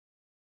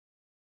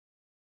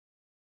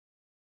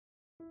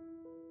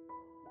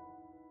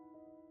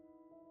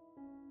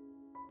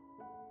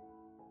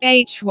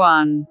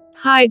H1,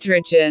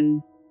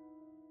 hydrogen.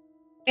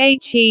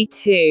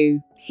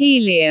 He2,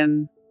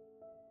 helium.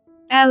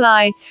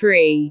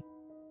 Li3,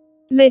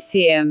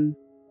 lithium.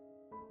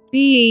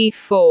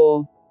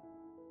 Be4,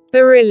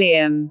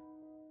 beryllium.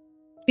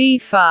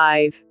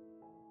 B5,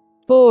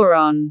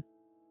 boron.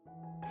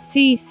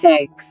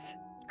 C6,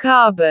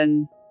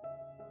 carbon.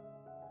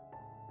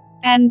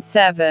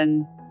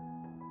 N7,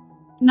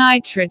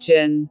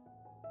 nitrogen.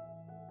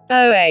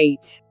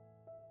 O8,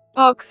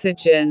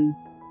 oxygen.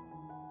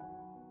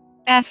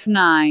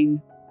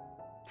 F9,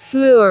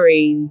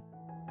 fluorine.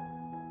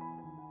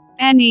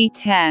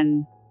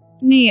 Ne10,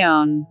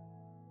 neon.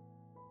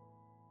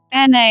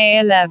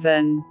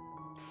 Na11,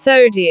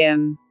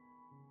 sodium.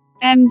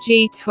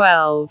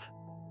 Mg12,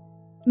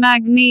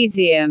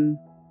 magnesium.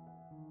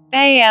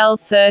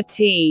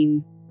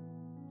 Al13,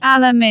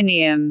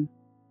 aluminium.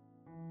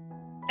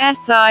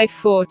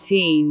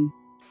 Si14,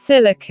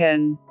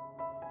 silicon.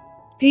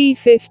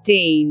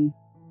 P15,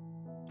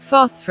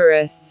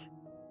 phosphorus.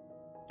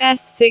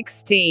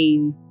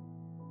 S16,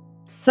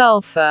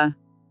 sulfur.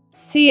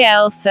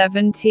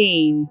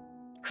 Cl17,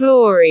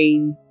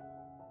 chlorine.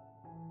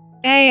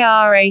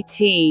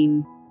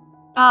 Ar18,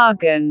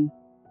 argon.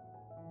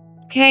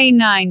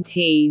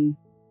 K19,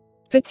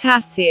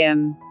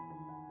 potassium.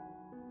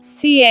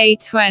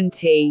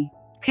 Ca20,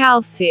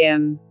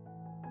 calcium.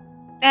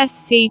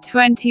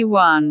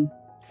 Sc21,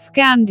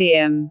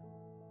 scandium.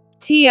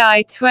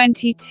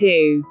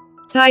 Ti22,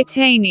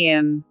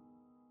 titanium.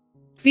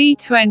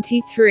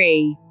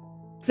 V23,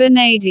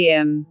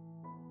 vanadium.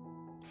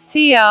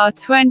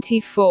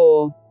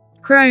 Cr24,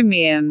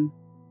 chromium.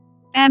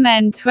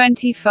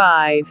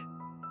 Mn25,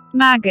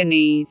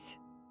 manganese.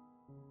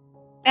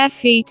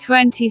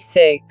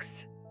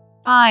 Fe26,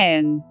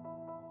 iron.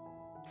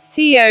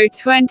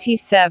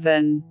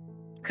 Co27,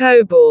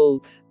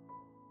 cobalt.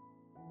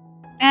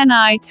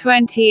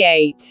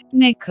 Ni28,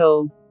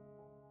 nickel.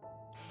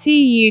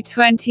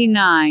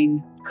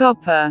 Cu29,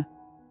 copper.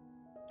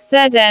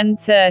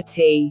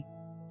 Zn30,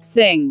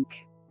 zinc.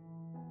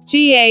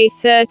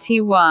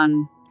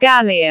 Ga31,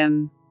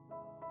 gallium.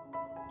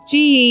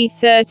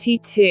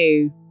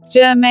 Ge32,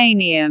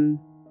 germanium.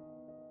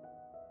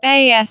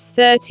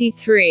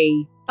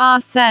 As33,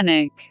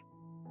 arsenic.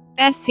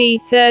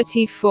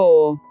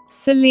 Se34,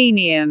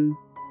 selenium.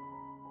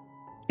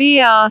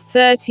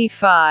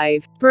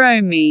 Br35,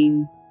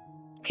 bromine.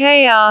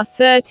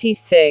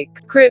 Kr36,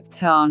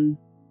 krypton.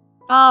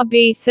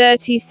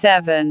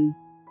 Rb37,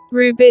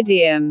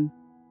 rubidium.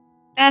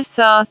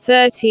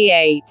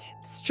 Sr38,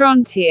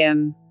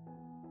 strontium.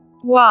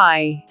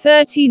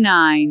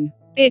 Y39,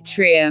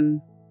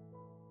 yttrium.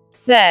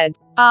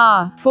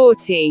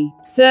 Zr40,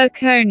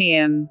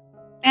 zirconium.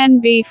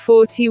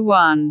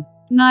 Nb41,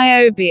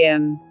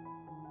 niobium.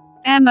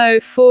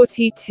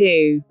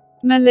 Mo42,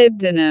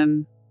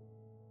 molybdenum.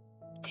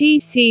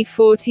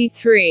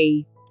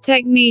 Tc43,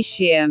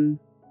 technetium.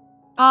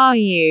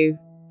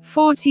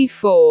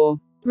 Ru44,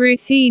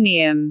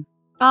 ruthenium.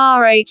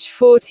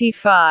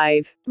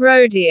 Rh45,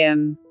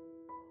 rhodium.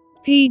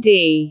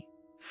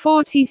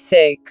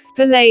 Pd46,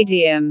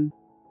 palladium.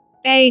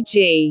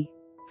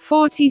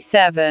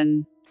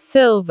 Ag47,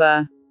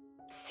 silver.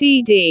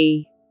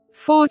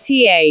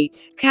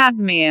 Cd48,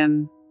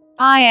 cadmium.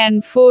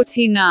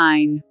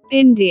 In49,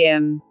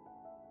 indium.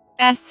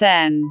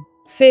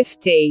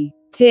 Sn50,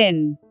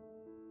 tin.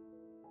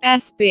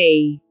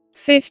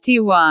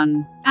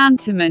 Sb51,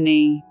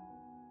 antimony.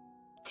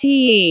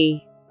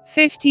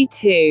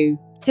 Te52,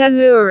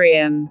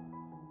 tellurium.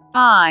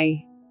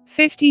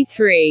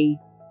 I53,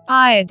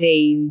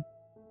 iodine.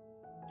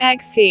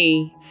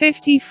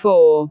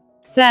 Xe54,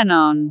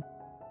 xenon.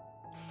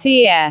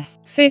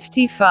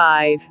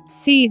 Cs55,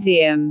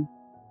 cesium.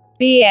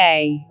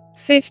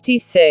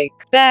 Ba56,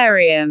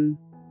 barium.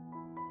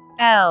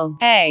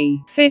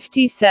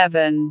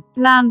 La57,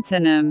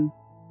 lanthanum.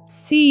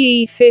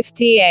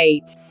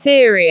 Ce58,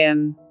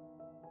 cerium.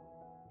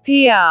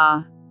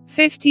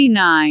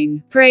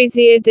 Pr59,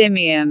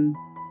 praseodymium.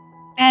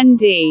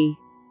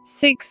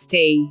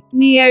 Nd60,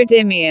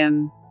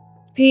 neodymium.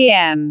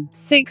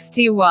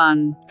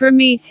 PM61,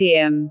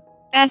 promethium.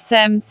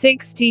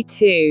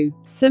 Sm62,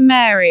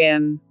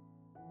 samarium.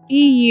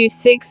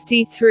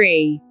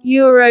 Eu63,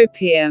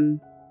 europium.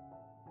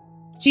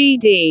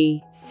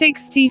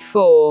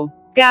 Gd64,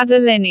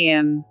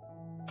 gadolinium.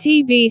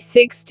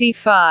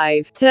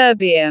 Tb65,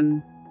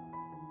 terbium.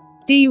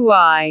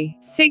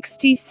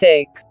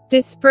 Dy66,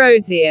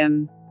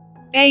 dysprosium.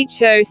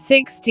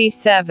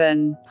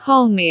 Ho67,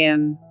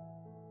 holmium.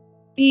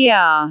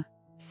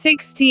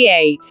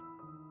 Er68,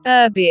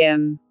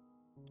 erbium.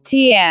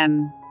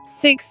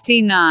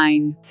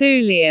 Tm69,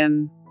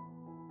 thulium.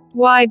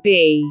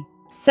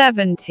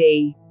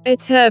 Yb70,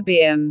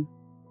 ytterbium.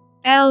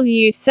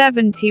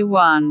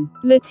 Lu71,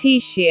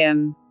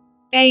 lutetium.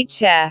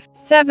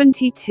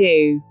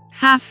 Hf72,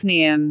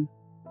 hafnium.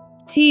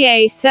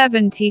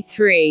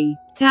 Ta73,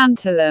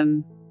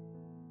 tantalum.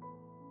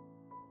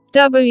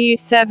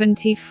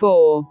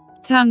 W74,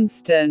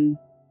 tungsten.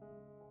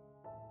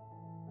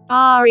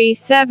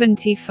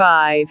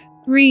 Re75,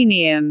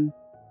 rhenium.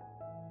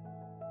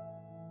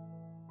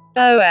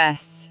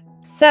 Os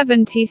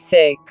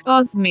 76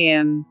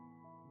 osmium,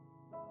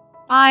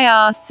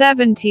 Ir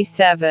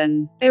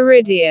 77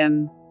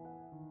 iridium,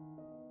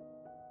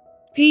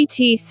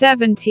 Pt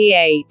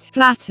 78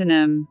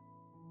 platinum,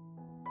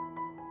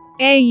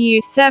 Au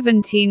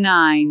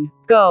 79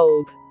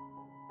 gold,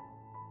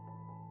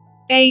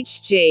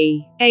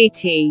 Hg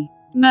 80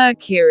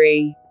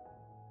 mercury,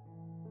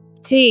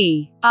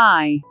 Ti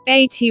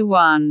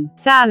 81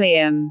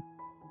 thallium,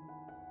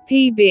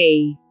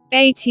 Pb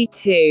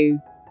 82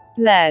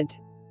 lead,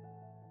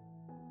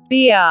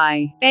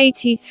 Bi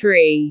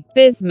 83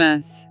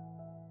 bismuth,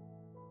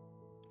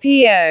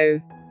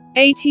 Po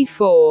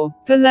 84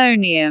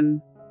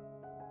 polonium,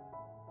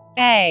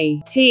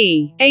 At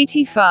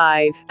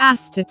 85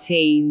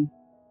 astatine,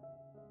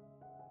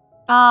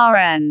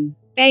 Rn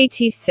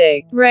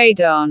 86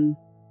 radon,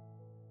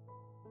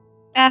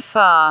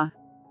 Fr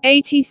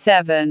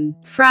 87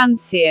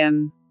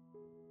 francium,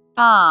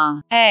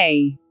 Ra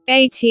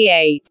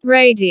 88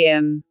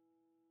 radium,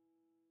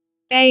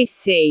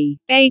 Ac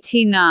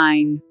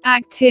 89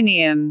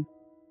 actinium,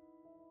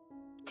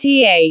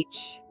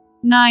 Th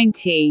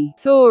 90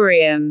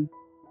 thorium,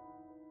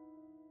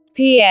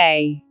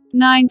 Pa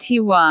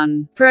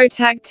 91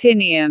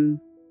 protactinium,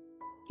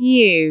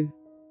 U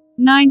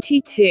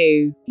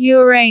 92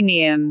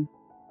 uranium,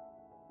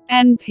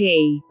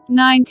 Np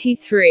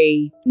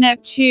 93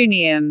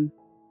 neptunium,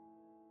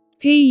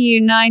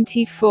 Pu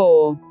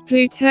 94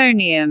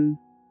 plutonium,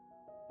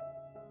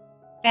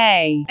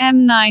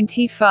 Am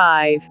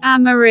 95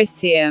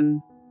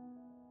 americium,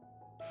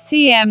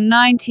 Cm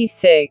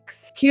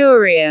 96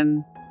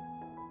 curium,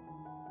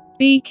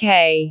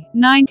 Bk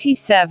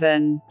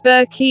 97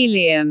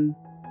 berkelium,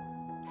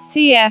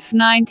 Cf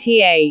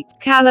 98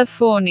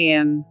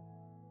 californium,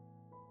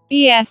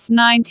 Es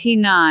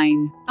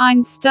 99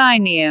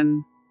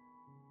 einsteinium,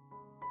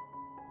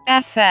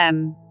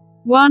 Fm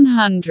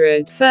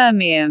 100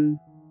 fermium,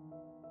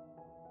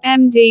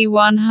 Md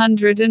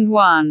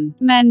 101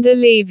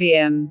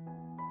 mendeleevium,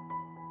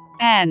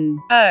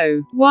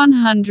 No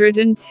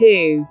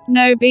 102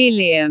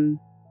 nobelium,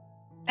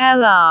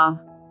 Lr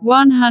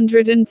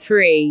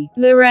 103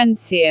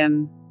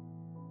 lawrencium,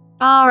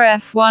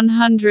 Rf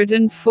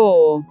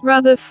 104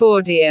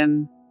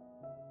 rutherfordium,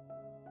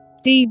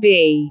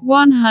 Db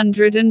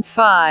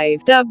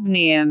 105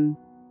 dubnium,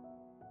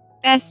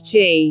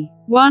 Sg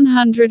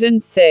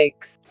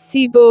 106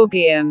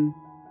 seaborgium,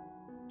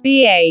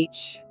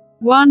 Bh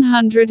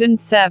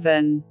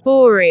 107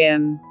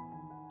 borium,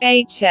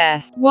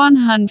 Hs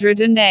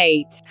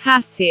 108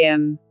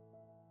 hassium,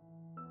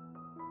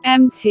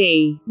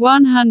 Mt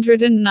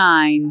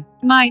 109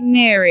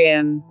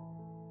 meitnerium,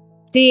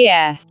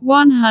 Ds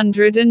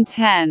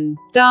 110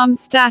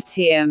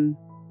 darmstadtium,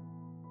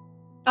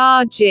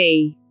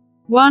 Rg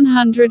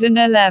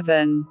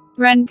 111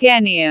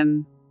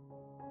 rentgenium,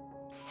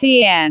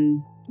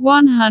 Cn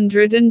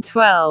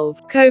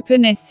 112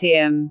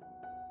 copernicium,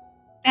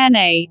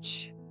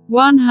 Nh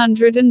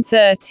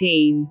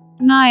 113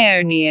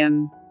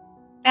 nionium,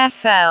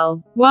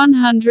 Fl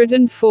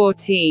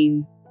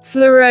 114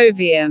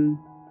 fluorovium,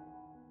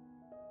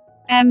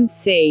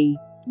 Mc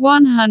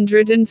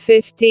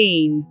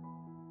 115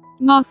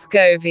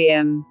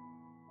 moscovium,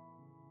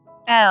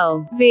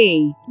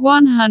 Lv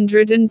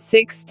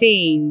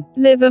 116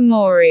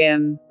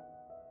 livermorium,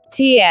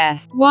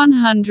 Ts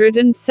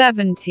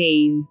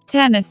 117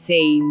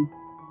 tennessine,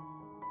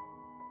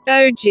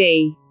 Og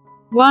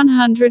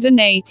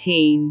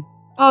 118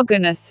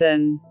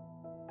 oganesson.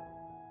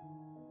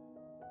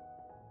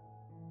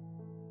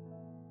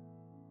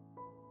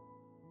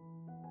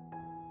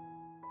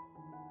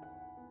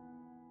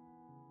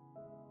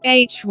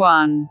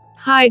 H1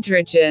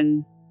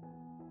 hydrogen,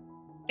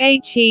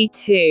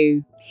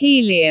 He2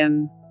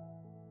 helium,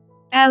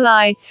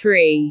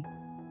 Li3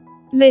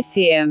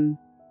 lithium,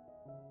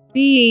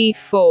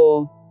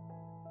 Be4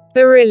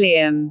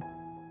 beryllium,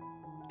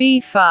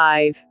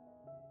 B5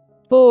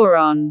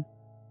 boron,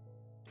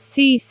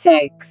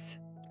 C6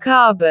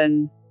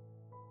 carbon,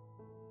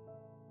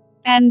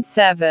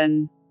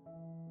 N7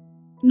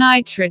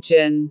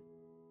 nitrogen,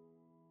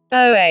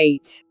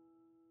 O8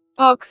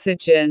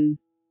 oxygen,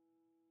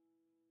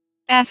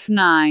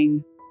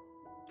 F9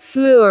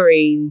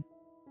 fluorine,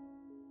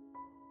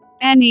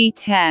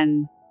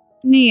 Ne10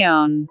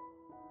 neon,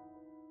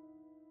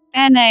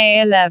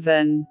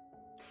 Na11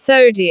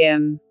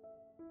 sodium,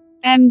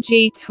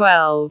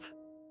 Mg12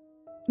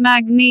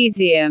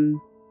 magnesium,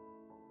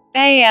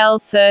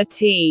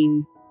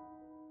 Al13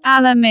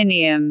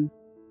 aluminium,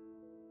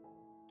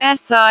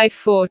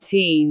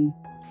 Si14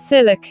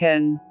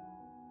 silicon,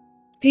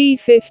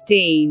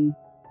 P15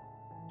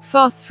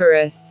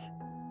 phosphorus,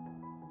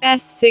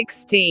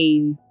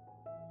 S16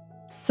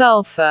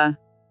 sulfur,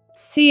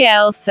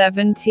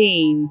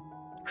 Cl17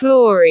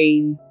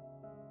 chlorine,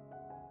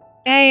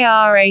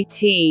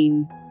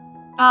 Ar18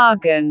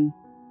 argon,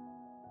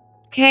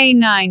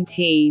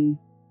 K19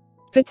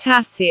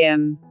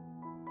 potassium,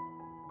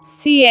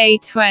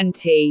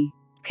 Ca20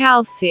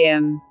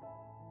 calcium,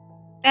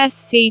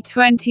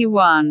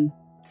 Sc21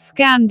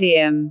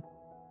 scandium,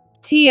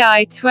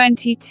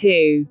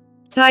 Ti22,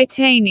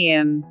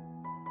 titanium.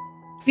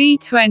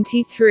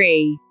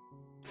 V23,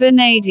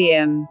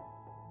 vanadium.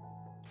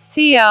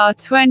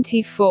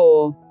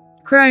 Cr24,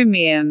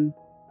 chromium.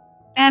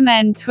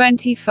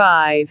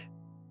 Mn25,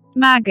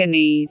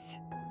 manganese.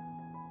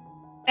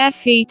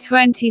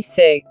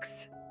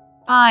 Fe26,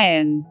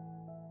 iron.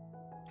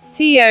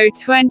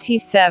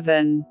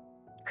 Co27,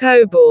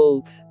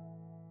 cobalt.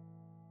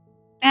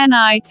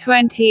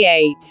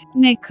 Ni28,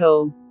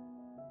 nickel.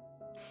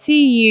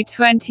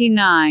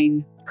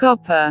 Cu29,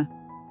 copper.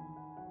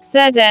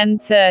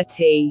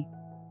 Zn30,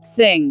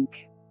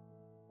 zinc.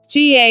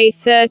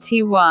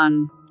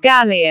 Ga31,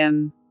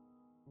 gallium.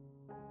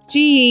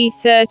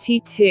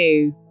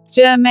 Ge32,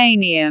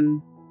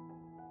 germanium.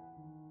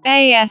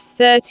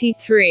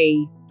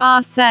 As33,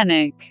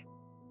 arsenic.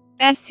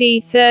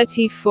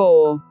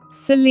 Se34,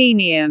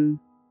 selenium.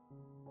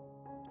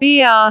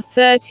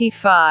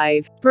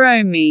 Br35,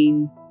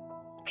 bromine.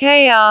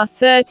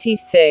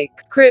 Kr36,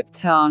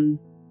 krypton.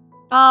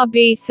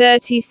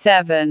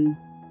 Rb37,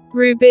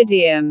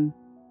 rubidium.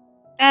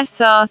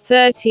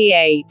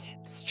 Sr38,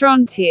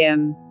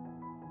 strontium.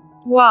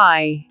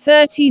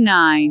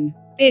 Y39,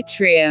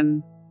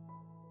 yttrium.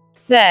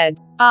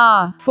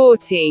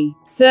 Zr40,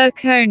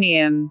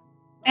 zirconium.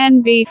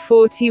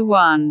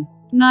 Nb41,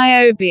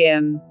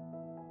 niobium.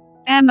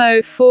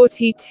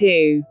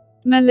 Mo42,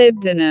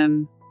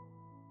 molybdenum.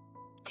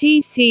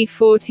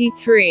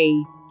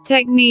 Tc43,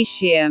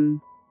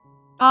 technetium.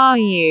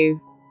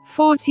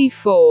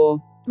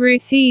 Ru44,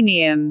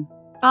 ruthenium.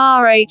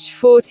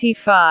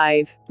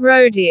 Rh45,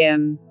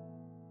 rhodium.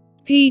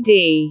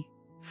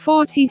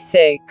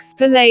 Pd46,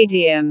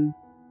 palladium.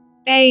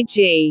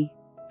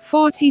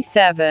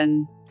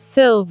 Ag47,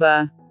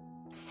 silver.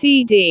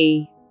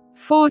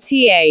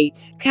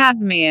 Cd48,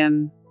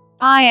 cadmium.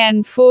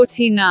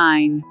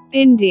 In49,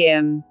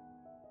 indium.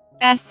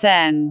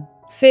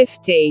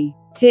 Sn50,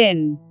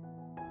 tin.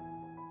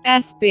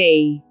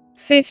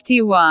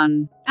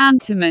 Sb51,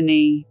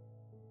 antimony.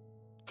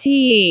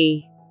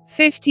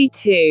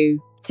 Te52,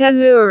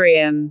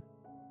 tellurium.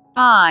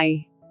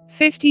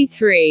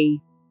 I53,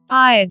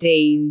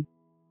 iodine.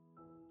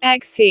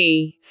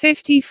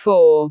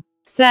 Xe54,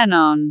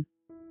 xenon.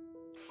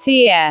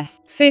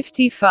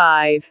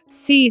 Cs55,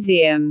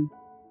 cesium.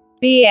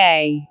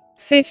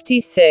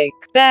 Ba56,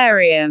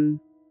 barium.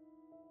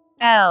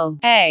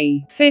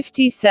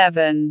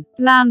 La57,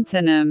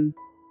 lanthanum.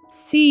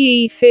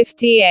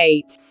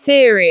 Ce58,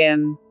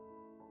 cerium.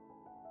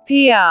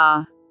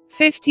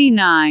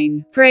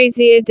 Pr59,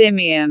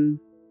 praseodymium.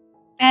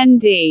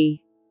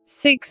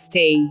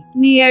 Nd60,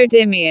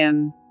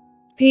 neodymium.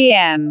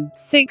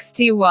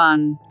 PM61,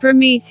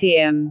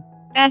 promethium.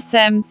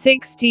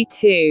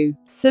 Sm62,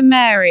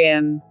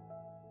 samarium.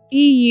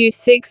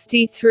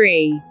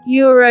 Eu63,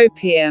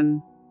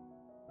 europium.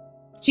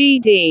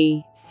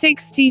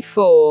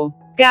 Gd64,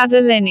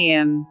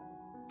 gadolinium.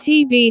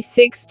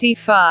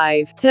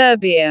 Tb65,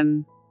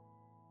 terbium.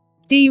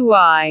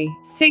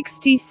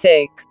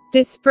 Dy66,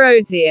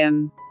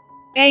 dysprosium.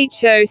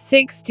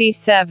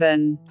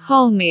 Ho67,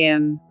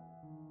 holmium.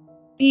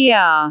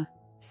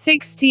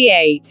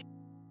 Er68,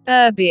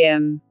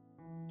 erbium.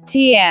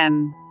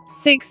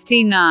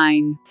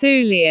 Tm69,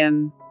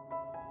 thulium.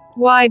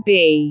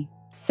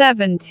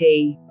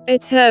 Yb70,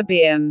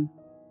 ytterbium.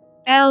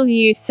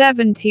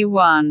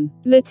 Lu71,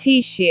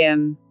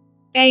 lutetium.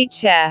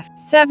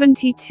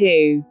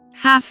 Hf72,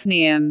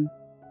 hafnium.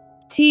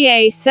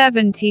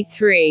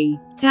 Ta73,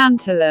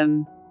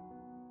 tantalum.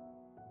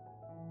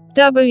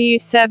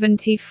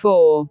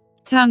 W74,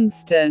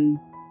 tungsten.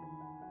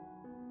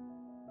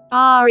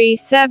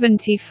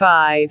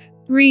 Re75,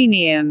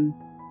 rhenium.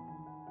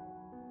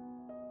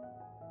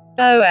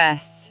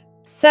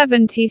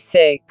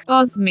 Os76,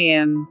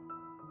 osmium.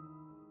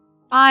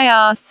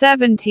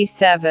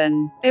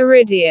 Ir77,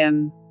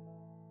 iridium.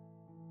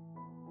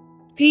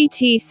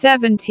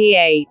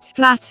 Pt78,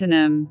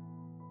 platinum.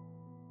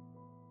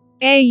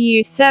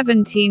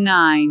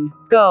 Au79,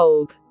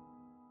 gold.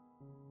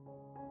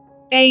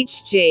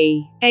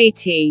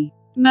 Hg80,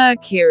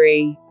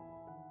 mercury.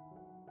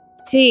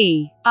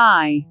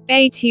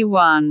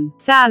 Ti81,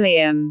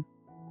 thallium.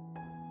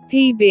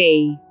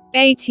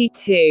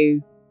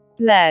 Pb82,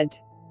 lead.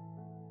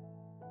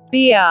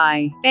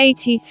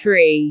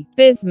 Bi83,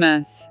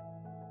 bismuth.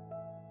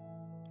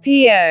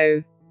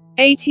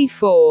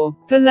 Po84,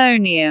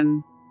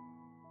 polonium.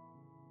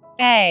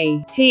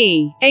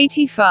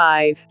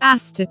 At85,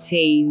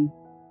 astatine.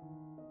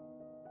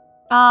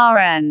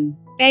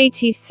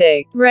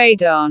 Rn86,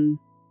 radon.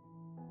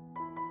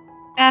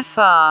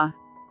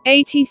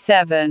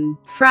 Fr87,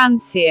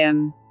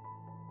 francium.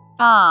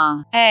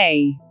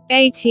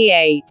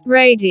 Ra88,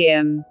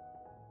 radium.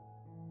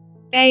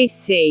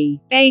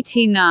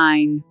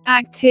 AC89,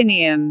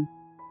 actinium.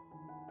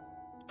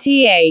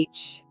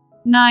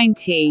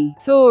 Th90,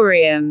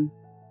 thorium.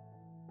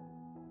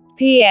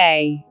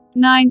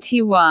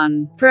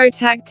 Pa91,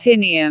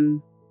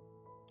 protactinium.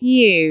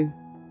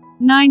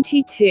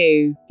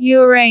 U92,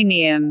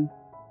 uranium.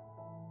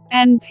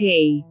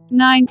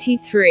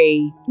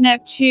 Np93,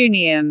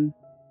 neptunium.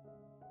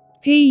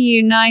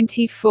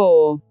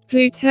 Pu-94,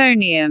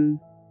 plutonium.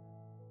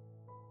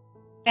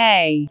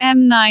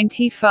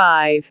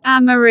 M95,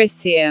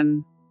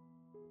 americium.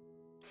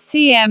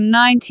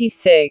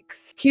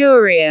 Cm96,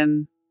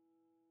 curium.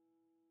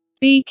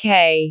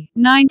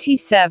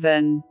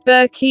 Bk97,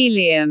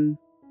 berkelium.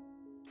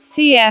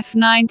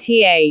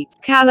 Cf98,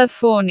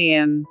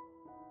 californium.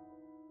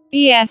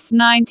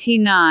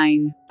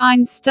 Es99,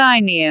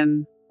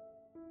 einsteinium.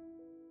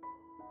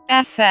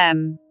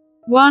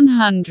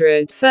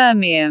 Fm100,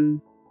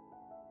 fermium.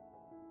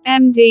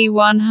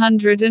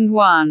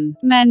 Md101,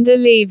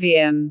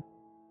 mendeleevium.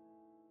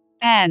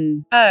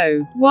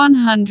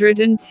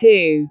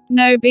 No102,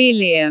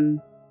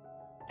 nobelium.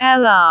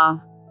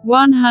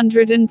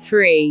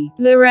 Lr103,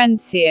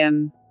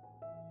 lawrencium.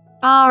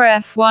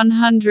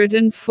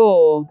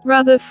 Rf104,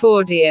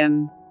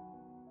 rutherfordium.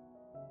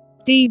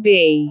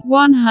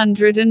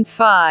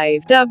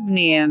 Db105,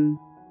 dubnium.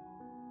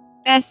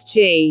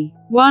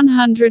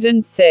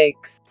 Sg106,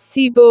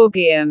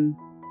 seaborgium.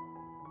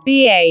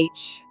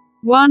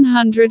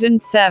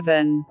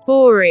 Bh107,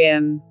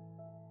 borium.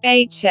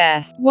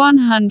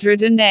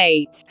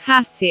 HS108,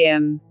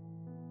 hassium.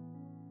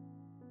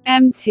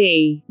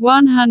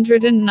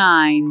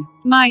 Mt109,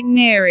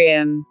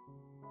 meitnerium.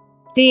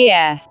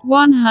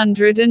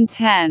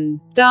 DS110,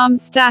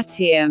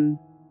 darmstadtium.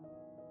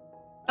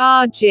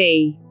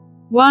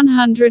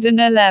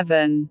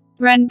 Rg111,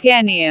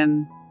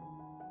 rentgenium.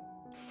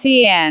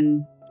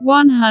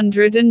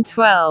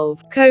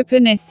 Cn112,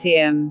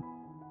 copernicium.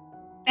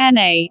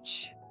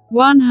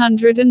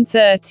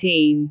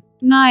 Nh113,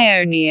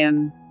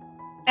 nionium.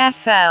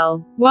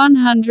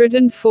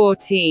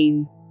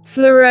 Fl114,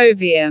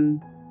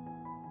 fluorovium.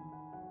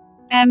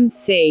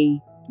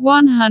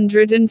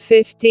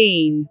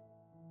 Mc115,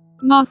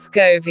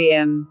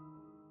 moscovium.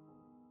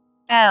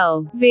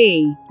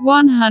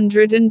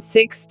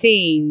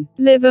 Lv116,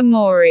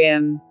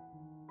 livermorium.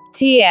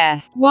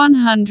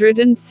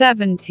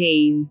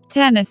 Ts117,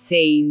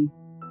 tennessine.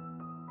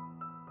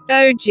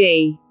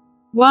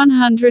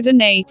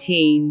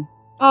 Og118,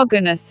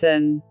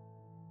 oganesson.